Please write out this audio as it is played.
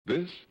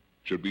This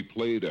should be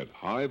played at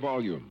high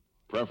volume,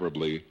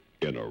 preferably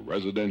in a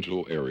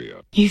residential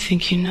area. You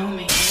think you know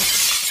me?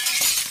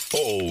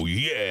 Oh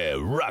yeah,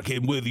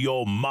 rocking with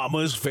your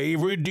mama's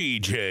favorite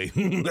DJ,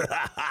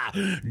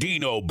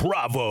 Dino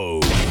Bravo.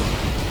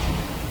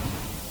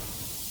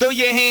 Throw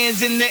your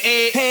hands in the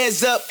air,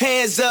 hands up,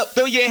 hands up.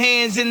 Throw your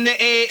hands in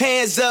the air,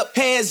 hands up,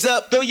 hands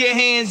up. Throw your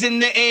hands in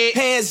the air,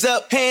 hands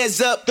up, hands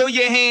up. Throw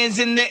your hands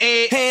in the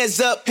air, hands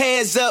up,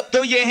 hands up.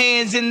 Throw your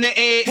hands in the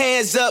air,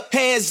 hands up,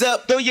 hands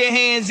up. Throw your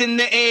hands in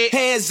the air,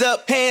 hands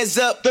up, hands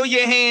up. Throw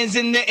your hands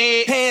in the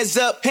air, hands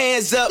up,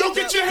 hands up. Don't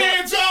get your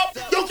hands up,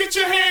 don't get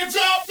your hands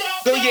up.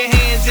 Throw your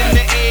hands in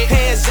the air,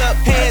 hands up,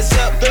 hands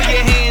up. Throw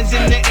your hands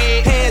in the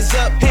air, hands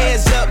up,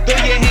 hands up. Throw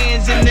your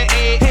hands in the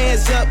air,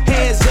 hands up,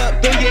 hands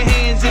up. Throw your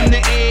hands in the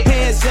air,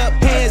 hands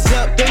up, hands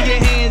up. Throw your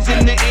hands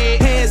in the air,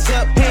 hands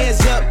up,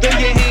 hands up. Throw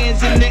your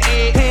hands in the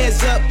air,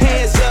 hands up,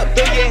 hands up.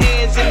 Throw your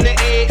hands in the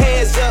air,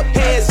 hands up,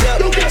 hands up.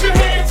 Don't get your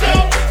hands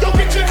up, don't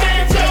get your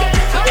hands up.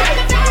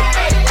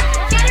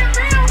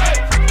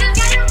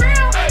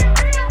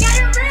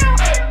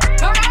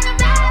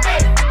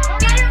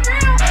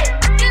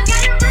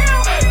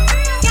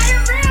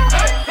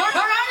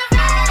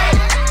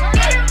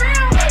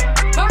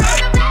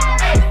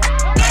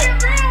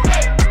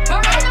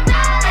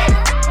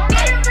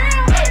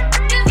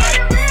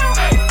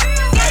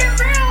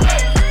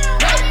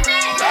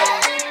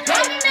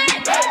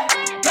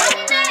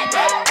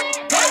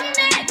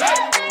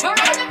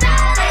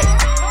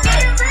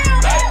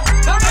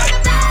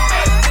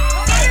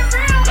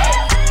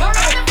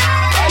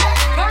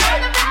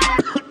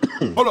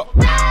 Hold up.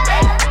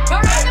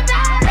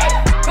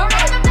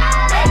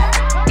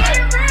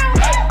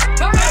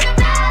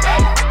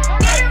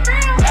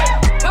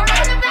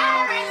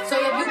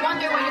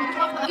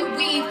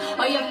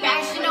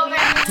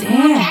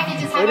 Damn,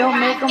 they don't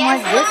make them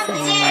like this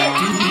anymore.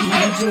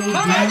 DJ Dino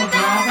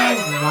Bravo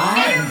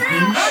live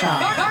and in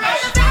charge.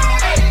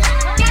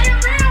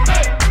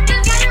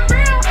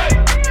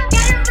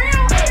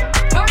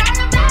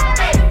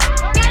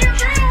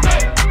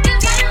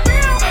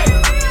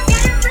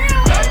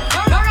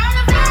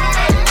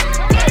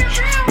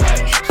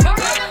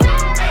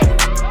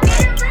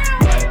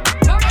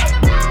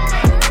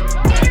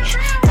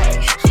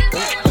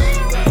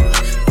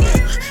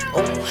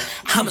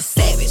 I'm a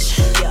savage,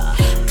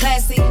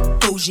 classy,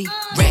 bougie,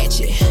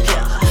 ratchet,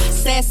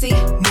 sassy,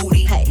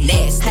 moody,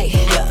 nasty,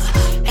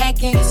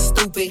 hacking,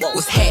 stupid.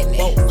 What's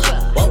happening?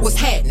 What's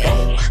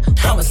happening?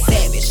 I'm a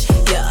savage,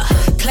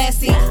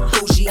 classy,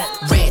 bougie,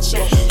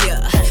 ratchet,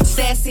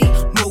 sassy,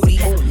 moody,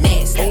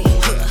 nasty,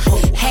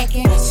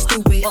 hacking,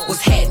 stupid.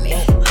 What's happening?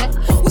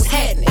 What's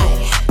happening?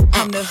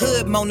 I'm the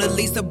hood Mona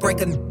Lisa,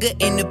 break a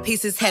nigga into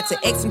pieces. Had to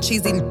X some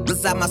cheesy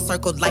niggas out my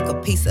circle like a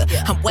pizza.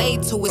 I'm way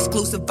too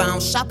exclusive, I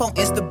don't shop on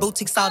Insta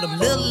boutiques. All them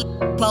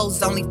little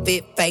clothes only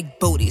fit fake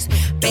booties.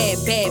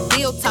 Bad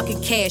bill talking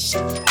cash.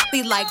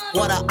 Be like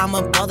water, I'm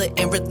a mother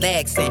and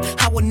relaxing.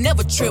 I would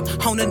never trip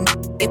on a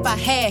nigga if I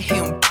had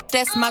him.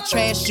 That's my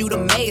trash, you the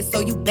maid, so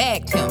you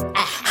bagged him.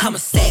 I'm a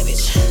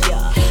savage,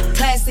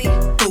 classy,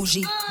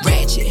 bougie,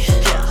 ratchet,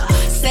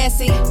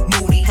 sassy,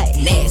 moody,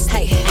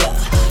 nasty,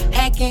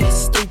 hacking,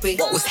 stupid.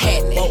 What's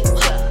happening?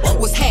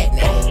 What's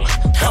happening?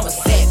 I'm a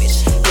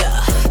savage,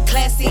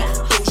 classy,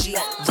 bougie,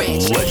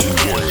 ratchet.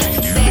 Legendary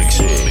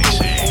mixing,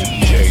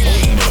 DJ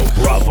Dino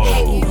Bravo,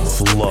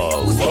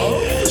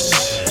 flawless.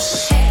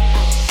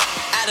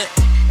 I done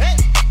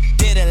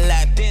did a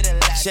lot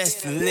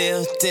just to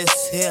live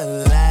this here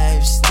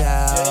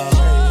lifestyle.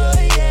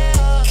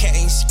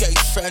 Came straight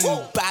from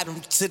the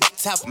bottom to the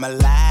top of my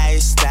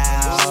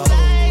lifestyle.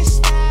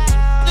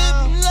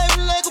 Living life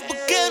like a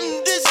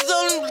beginning, this is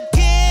only the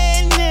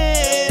beginning.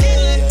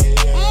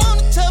 I'm on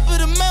the top of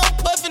the mountain,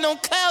 puffing on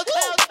cloud,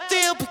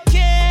 still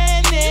beginning.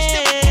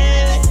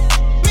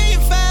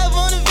 $1,500,000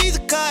 on the Visa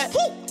card,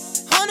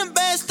 100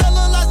 bands,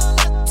 Stella lost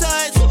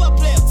ties.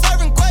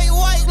 Serving great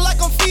white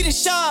like I'm feeding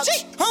sharks.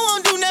 I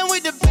won't do nothing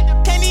with the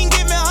can't even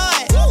get me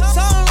hard.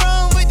 Something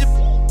wrong with the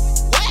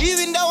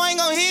even though I ain't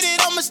gon' hit it,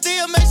 I'ma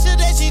still make sure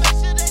that she.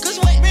 Cause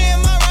me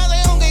and my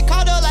Riley don't get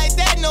caught up like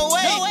that, no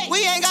way.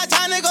 We ain't got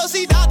time to go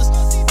see doctors.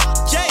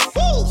 Jay,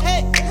 woo,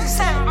 hey.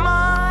 Send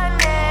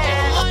money.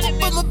 I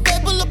put my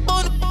paper up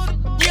on the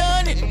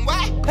yawning.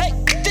 Why? Hey,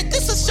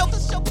 this a show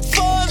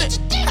performance.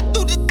 I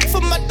do this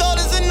for my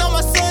daughters and all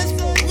my sons.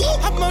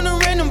 I'm on the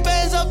random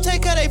bands up,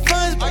 take her they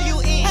funds. Are you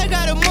in? I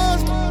got a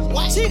month,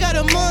 she got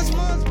a month.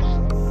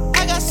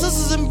 I got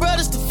sisters and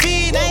brothers to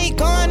feed. I ain't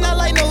going out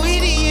like no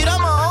idiot.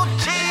 I'm a OG.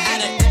 I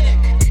done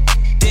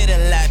did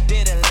a lot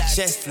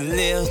just to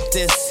live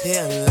this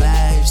here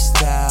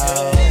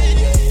lifestyle.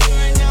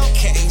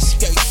 Came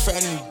straight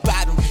from the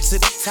bottom to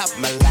the top of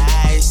my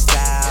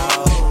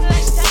lifestyle.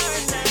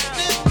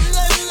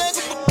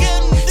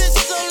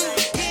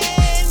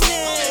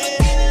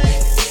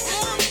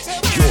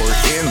 You're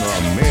in the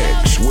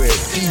mix with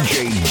DJ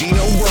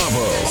Dino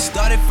Bravo.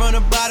 Started from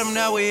the bottom,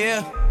 now we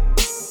here.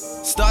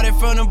 Started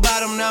from the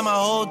bottom, now my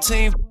whole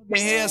team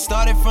here.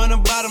 Started from the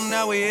bottom,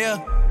 now we here.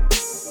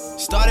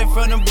 Started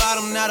from the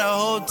bottom, now the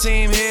whole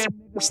team here.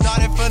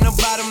 Started from the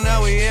bottom, now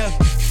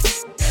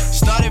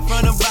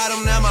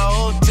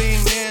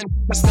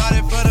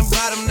Started from the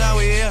bottom, now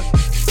we here.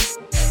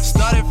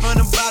 Started from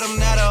the bottom,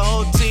 now the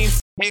whole team.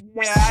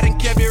 Yeah, I done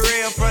kept it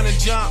real from the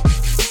jump.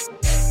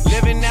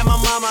 Living at my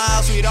mama's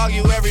house, we'd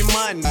argue every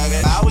month.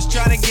 I was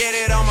trying to get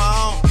it on my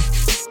own.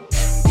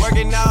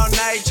 Working all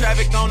night,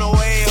 traffic on the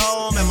way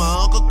home. And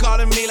my uncle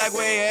calling me like,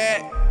 where you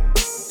at?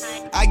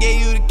 I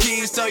gave you the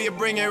keys, so you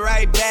bring it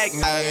right back.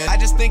 I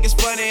just think it's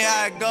funny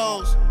how it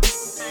goes.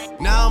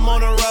 Now I'm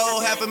on the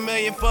road,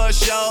 $500,000 for a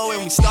show.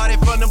 And we started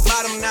from the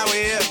bottom, now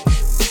we're here.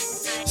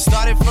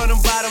 Started from the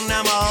bottom,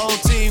 now my whole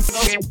team.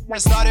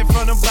 Started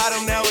from the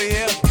bottom, now we're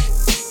here.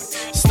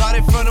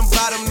 Started from the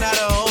bottom, now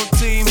the whole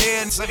team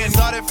here.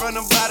 Started from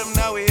the bottom,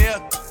 now we're here.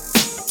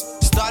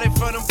 Started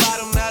from the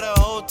bottom, now the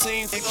whole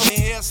team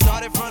here.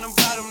 Started from the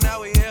bottom, now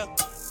we're here.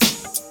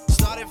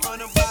 Started from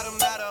the bottom,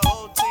 now the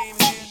whole team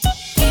here.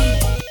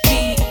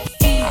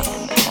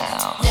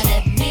 Now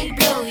let me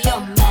blow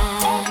your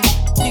mind.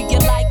 Do you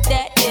like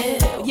that?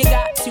 Yeah, you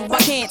got to. I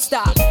can't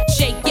stop.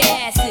 Shake your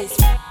asses.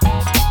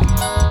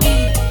 Now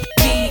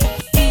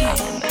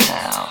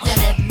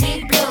let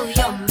me blow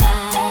your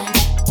mind.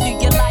 Do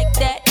you like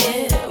that?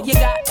 Yeah, you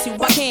got to.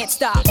 I can't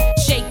stop.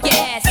 Shake your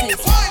asses.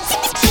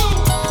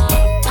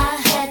 I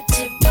had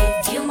to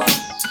give you more.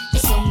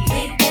 It's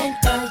only been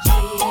a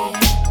year.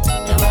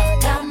 Now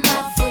I've got my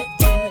foot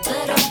through the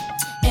door,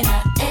 and I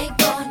ain't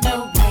going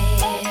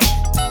nowhere.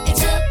 It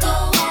took a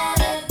while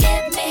to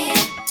get me,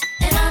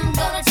 and I'm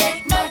gonna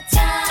take my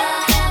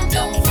time.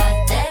 Don't fight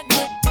that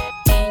good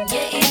in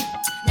your ear.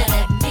 Now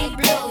let me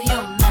blow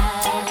your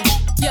mind.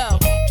 Yo,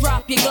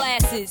 drop your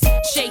glasses,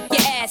 shake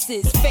your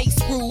asses, face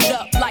screwed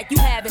up like you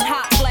having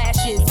hot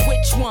flashes.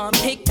 Which one?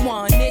 Pick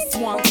one. This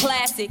one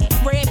classic.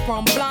 Red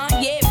from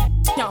blind, yeah,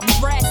 I'm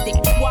drastic.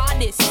 Why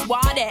this?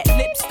 Why that?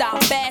 Lip stop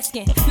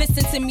basking.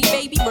 Listen to me,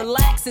 baby,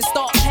 relax and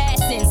start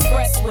passing.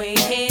 Expressway,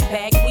 head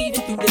back,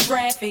 weaving through the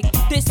traffic.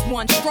 This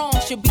one strong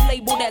should be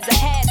labeled as a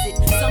hazard.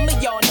 Some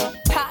of y'all know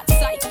hot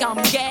psych,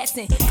 I'm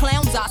gassing.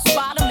 Clowns, I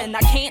spot them and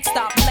I can't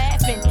stop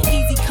laughing.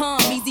 Easy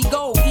come, easy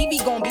go, Evie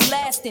gon' be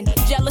lasting.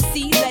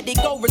 Jealousy, let it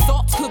go,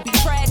 results could be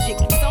tragic.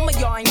 Some of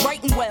y'all ain't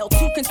writing well,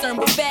 too concerned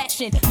with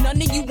fashion.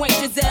 None of you ain't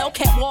Giselle,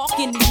 can't walk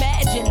and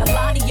imagine. A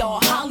lot of y'all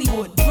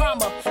Hollywood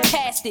drama,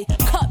 cast it,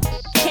 cut,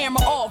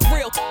 camera off,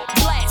 real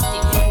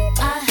blasted.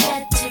 I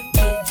had to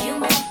give you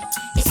more.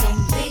 It's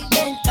only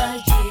been a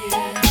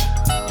year.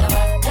 Now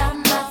I've got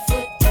my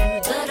foot through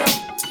the door,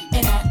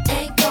 and I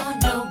ain't going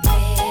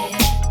nowhere.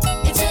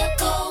 It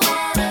took a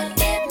while to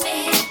get me,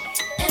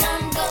 and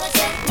I'm gonna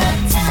take my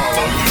time.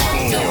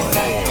 Don't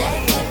fight that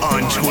good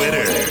On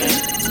Twitter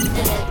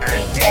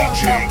at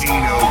DJ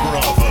Dino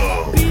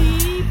Bravo.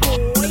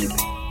 B-boy,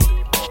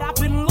 I've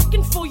been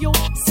looking for you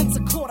since a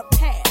quarter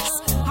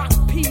past. Hot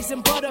peas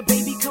and butter,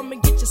 baby, come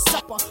and get your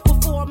supper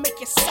before I make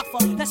you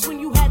suffer. That's when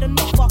you had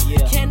enough of.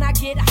 Can I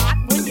get hot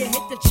when you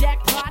hit the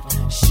jackpot?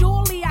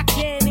 Surely I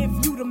can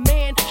if you the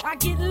man. I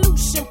get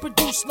loose and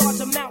produce large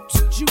amounts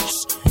of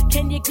juice.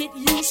 Can you get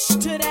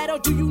used to that, or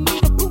do you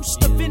need a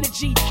boost of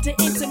energy to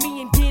enter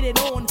me and get it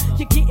on?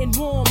 You're getting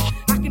warm,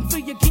 I can feel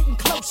you getting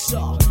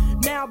closer.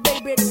 Now,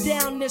 baby,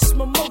 down this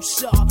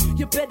mimosa.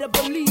 You better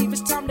believe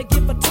it's time to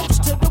give a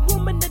toast to the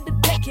woman of the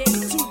decade.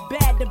 Too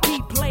bad to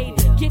be played.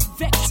 Get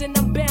vexed and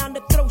I'm bound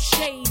to throw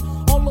shade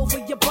all over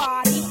your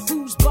body.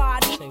 Whose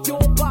body? Your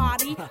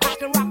body. I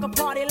can rock a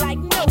party like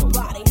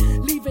nobody.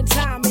 Leaving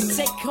time and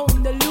take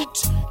home the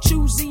loot.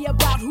 Choosy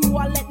about who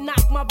I let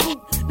knock my boot.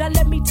 Now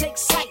let me take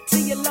sight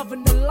till you're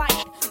loving the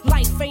light.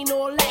 Life ain't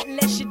all that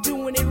unless you're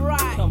doing it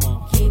right. Come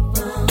on. Keep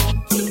on,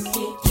 keep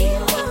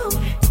on.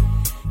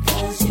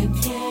 'Cause you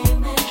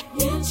came and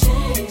you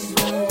changed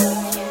my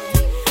life.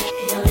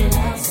 Your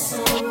love's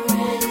so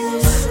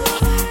endless.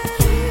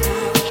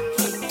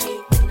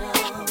 Keep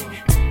on,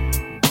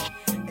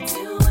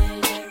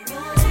 doing it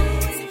right.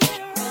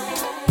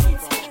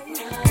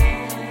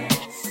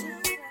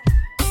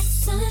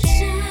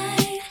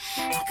 Sunshine,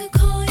 I could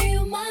call you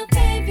my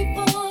baby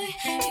boy.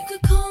 You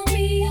could call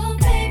me your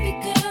baby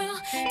girl.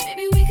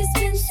 Maybe we could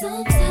spend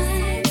some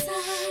time.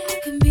 I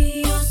can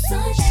be your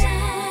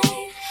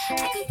sunshine.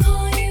 I could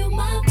call you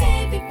my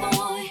baby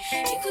boy.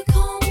 You could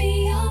call me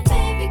your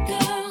baby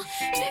girl.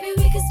 Maybe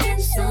we could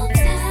spend some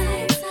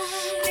time.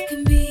 I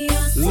can be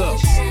your Look,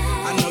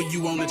 sunshine. I know you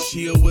wanna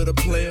chill with a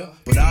player,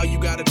 but all you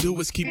gotta do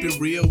is keep it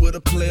real with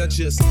a player.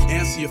 Just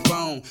answer your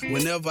phone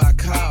whenever I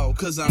call,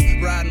 'cause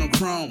I'm riding on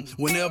chrome.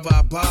 Whenever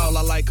I ball,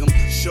 I like them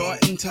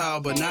short and tall,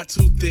 but not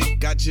too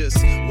thick. I just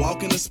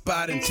walk in the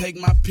spot and take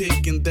my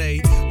pick, and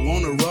they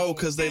wanna roll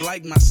 'cause they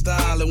like my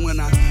style. And when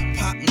I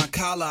pop my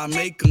collar, I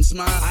make them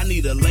smile. I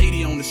need a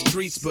lady on the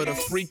streets, but a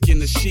freak in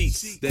the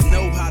sheets that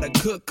know how to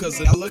cook,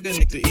 'cause I look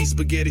at to eat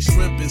spaghetti,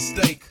 shrimp, and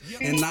steak,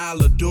 and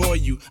I'll adore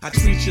you. I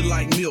treat you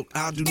like milk,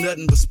 I'll do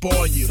nothing but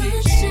spoil you.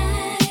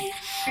 Sunshine,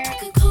 I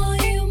could call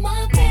you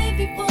my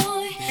baby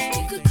boy.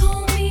 You could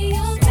call me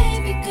your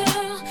baby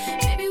girl.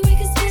 Maybe we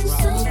could spend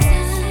some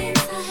time.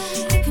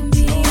 I can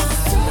be your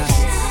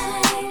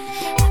sunshine.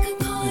 I could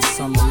call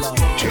you my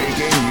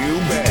Taking you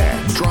back,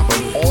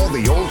 dropping all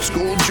the old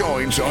school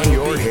joints on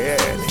your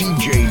head.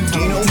 DJ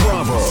Dino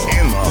Bravo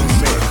in the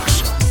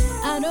mix.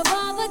 out of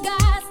all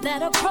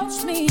that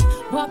approached me,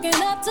 walking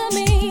up to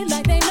me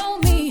like they know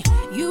me.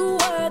 You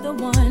were the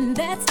one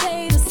that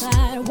stayed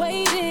aside,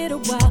 waited a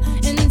while,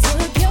 and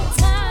took your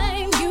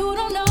time. You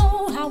don't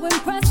know how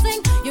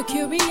impressing your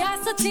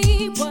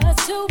curiosity was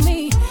to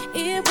me.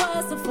 It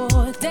was the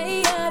 4th day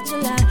of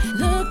July.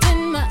 Looked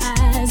in my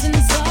eyes and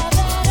saw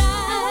that I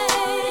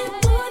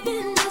more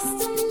than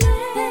just a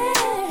man.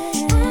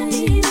 I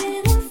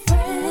needed a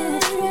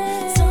friend,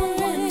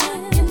 someone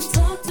I can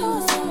talk to,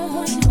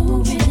 someone who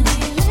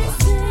really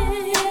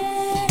listens.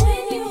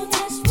 When you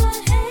touched my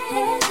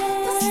hand,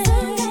 the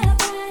sun got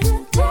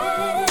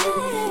brighter.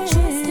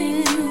 Trusting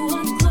you,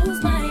 I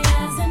closed my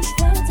eyes and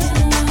felt it.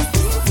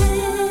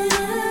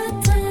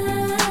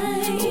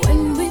 Time when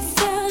we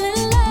fell in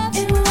love,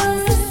 it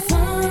was the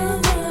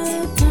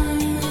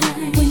summertime.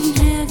 When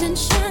heaven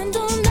shined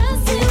on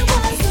us, it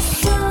was the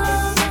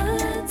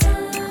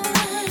summertime.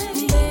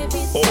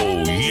 Baby,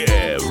 Oh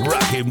yeah,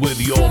 rocking with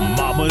your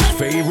mama's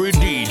favorite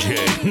DJ,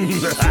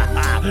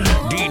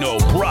 Dino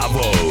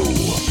Bravo.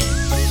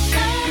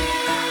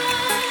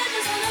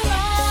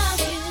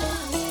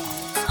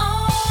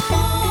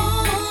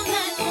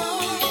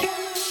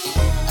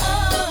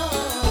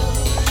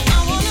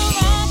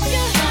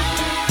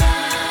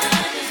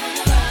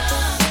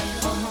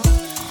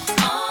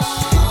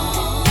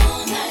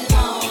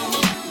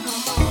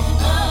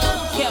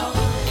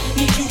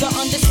 Need you to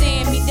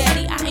understand me,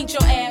 daddy. I ain't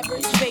your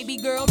average baby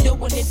girl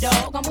doing it,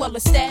 dog. I'm well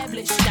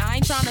established. I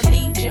ain't tryna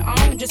lead you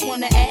on. Just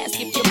wanna ask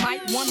if you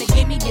might wanna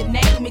give me your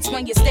name,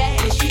 explain your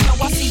status. You know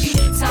I see you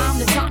time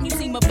to time. You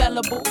seem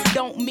available.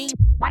 Don't mean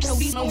I know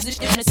these hoes is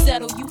gonna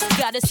settle you.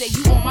 Gotta say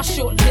you on my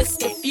short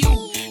list of few.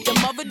 The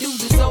mother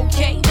dudes is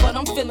okay, but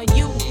I'm feeling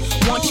you.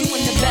 Want you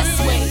in the best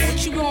way.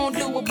 What you gonna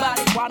do about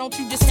it? Why don't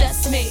you just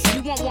test me?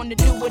 You won't wanna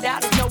do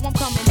without it. No, I'm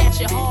coming at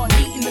you hard,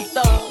 eating the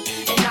thug.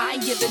 And I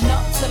ain't giving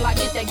up till I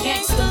get that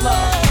gangster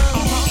love.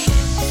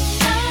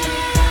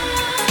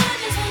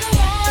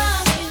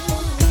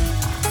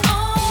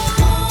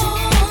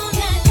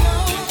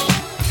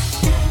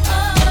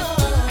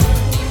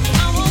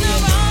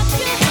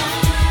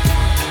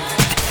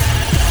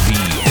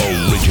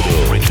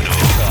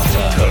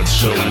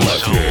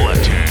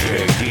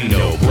 Selected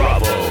Dino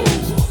Bravo.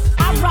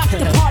 I rock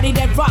the party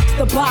that rocks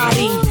the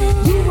body.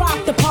 You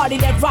rock the party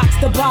that rocks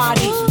the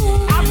body.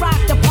 I rock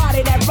the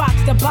party that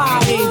rocks the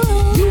body.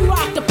 You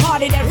rock the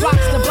party that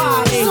rocks the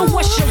body. So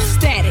what's your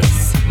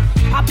status?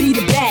 I be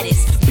the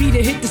baddest. Be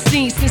to hit the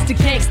scene since the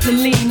gangster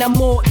lean. I'm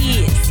all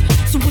ears.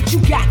 So what you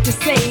got to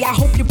say? I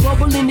hope you're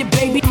bubbling it,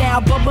 baby. Now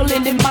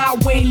bubbling it my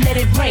way, let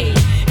it rain.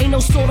 Ain't no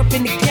sort up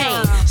in the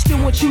game. Still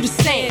want you to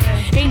stand.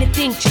 Ain't a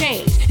thing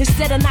changed.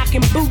 Instead of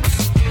knocking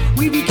boots,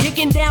 we be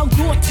kicking down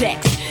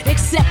Gore-Tex.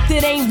 Except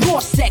it ain't raw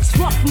sex,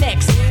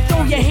 roughnecks.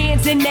 Throw your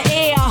hands in the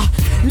air.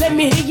 Let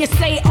me hear you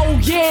say, oh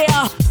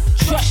yeah.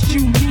 Trust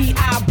you, me,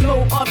 I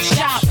blow up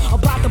shop.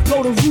 About to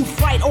blow the roof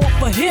right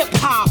off of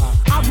hip-hop.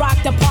 I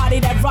rock the party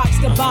that rocks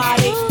the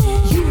body.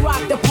 You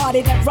rock the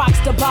party that rocks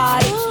the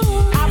body.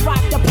 I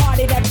rock the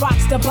party that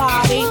rocks the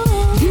body.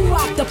 You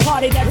rock the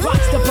party that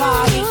rocks the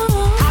body.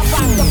 I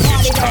rock the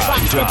party that rocks the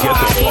body. To get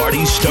the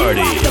party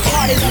started,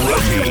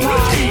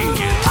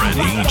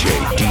 DJ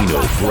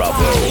Dino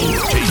Bravo,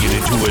 taking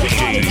it to a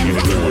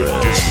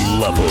dangerous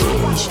level.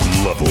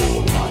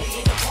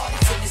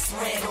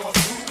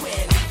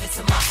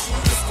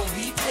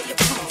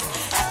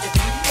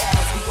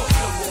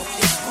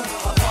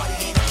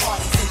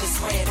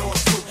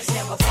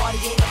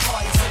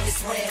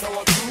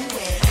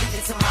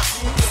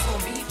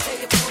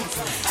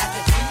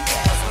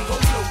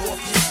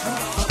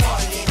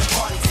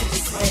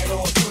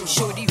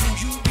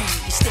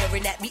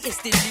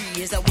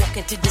 Instantly, as I walk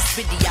into this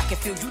city, I can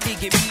feel you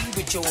digging me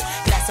with your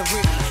glass of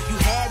Remy. You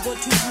had one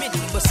too many,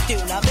 but still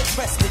I'm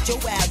impressed with your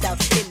wild out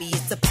in me.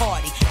 It's a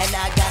party, and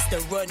I got to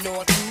run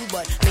on through,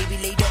 but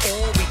maybe later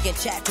on we can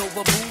chat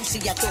over booze.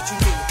 See, I thought you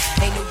knew.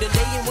 Ain't no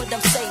delay in what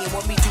I'm saying.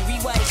 Want me to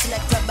rewind,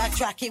 select,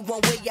 backtrack it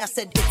one way? I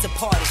said it's a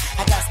party.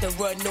 I got to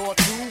run on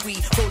through.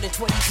 We rolling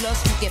 20 plus.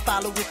 You can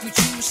follow if you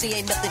choose. See,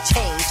 ain't nothing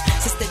changed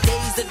since the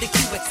days of the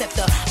queue, except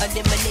the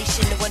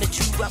elimination. The one that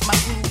you rock my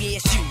crew, yeah,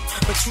 it's you.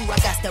 But true, I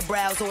got to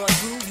browse on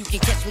through. You can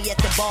catch me at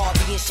the bar,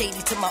 being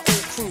shady to my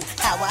old crew.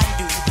 How I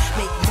do,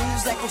 make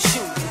moves like I'm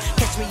shooting.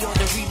 Catch me on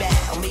the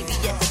rebound, maybe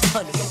at the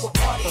tunnel. Yo, we're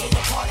partying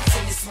the party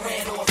till it's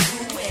red on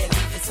through. And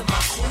leave it to my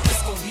crew,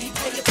 it's gon'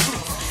 replay a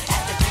proof.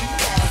 At the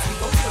rebounds, we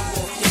gon'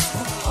 blow off this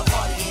roof. A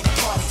partying the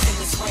party till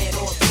it's red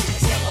on through.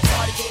 Yeah, a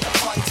partying the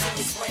party till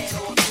it's red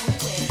on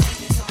through. And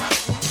leave it to my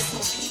crew, it's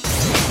gon'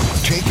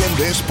 be Taking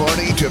this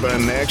party to the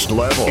next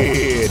level,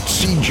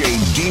 it's CJ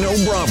Dino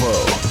Bravo.